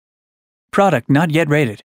Product not yet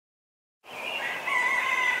rated.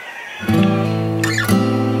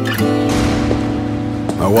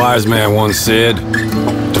 A wise man once said,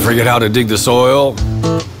 to forget how to dig the soil,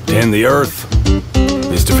 tend the earth,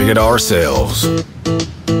 is to forget ourselves.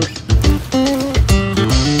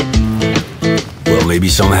 Well, maybe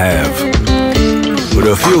some have, but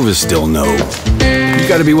a few of us still know. You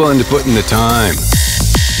gotta be willing to put in the time,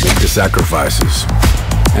 make the sacrifices,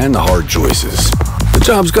 and the hard choices. The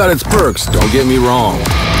job's got its perks, don't get me wrong.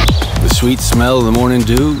 The sweet smell of the morning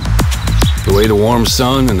dew, the way the warm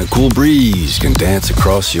sun and the cool breeze can dance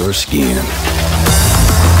across your skin.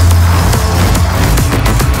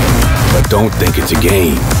 But don't think it's a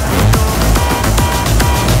game.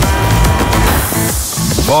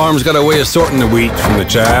 The farm's got a way of sorting the wheat from the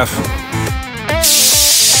chaff.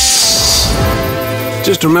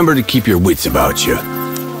 Just remember to keep your wits about you.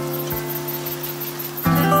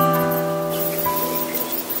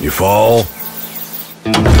 You fall,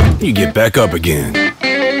 you get back up again.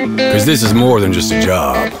 'Cause this is more than just a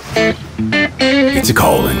job. It's a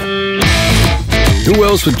calling. Who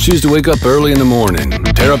else would choose to wake up early in the morning,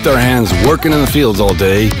 tear up their hands working in the fields all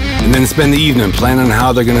day, and then spend the evening planning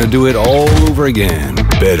how they're gonna do it all over again,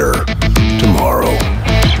 better, tomorrow?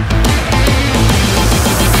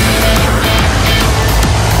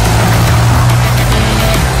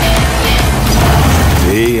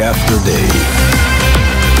 Day after day.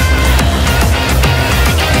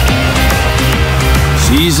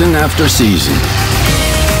 Season after season.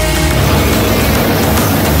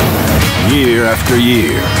 Year after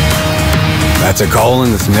year. That's a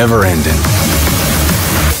calling that's never ending.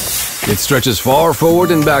 It stretches far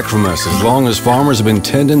forward and back from us as long as farmers have been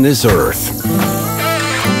tending this earth.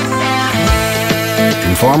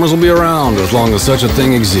 And farmers will be around as long as such a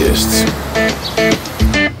thing exists.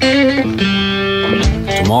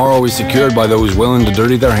 Tomorrow is secured by those willing to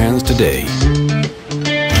dirty their hands today.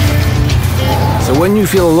 So when you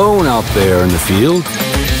feel alone out there in the field,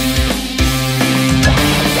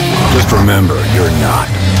 just remember, you're not.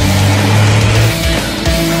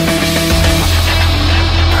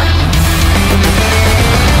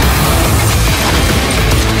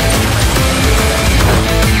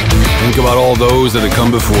 Think about all those that have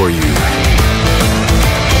come before you.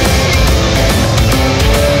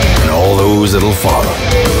 And all those that'll follow.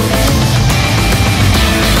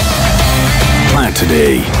 Plant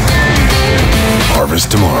today.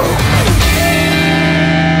 Harvest tomorrow.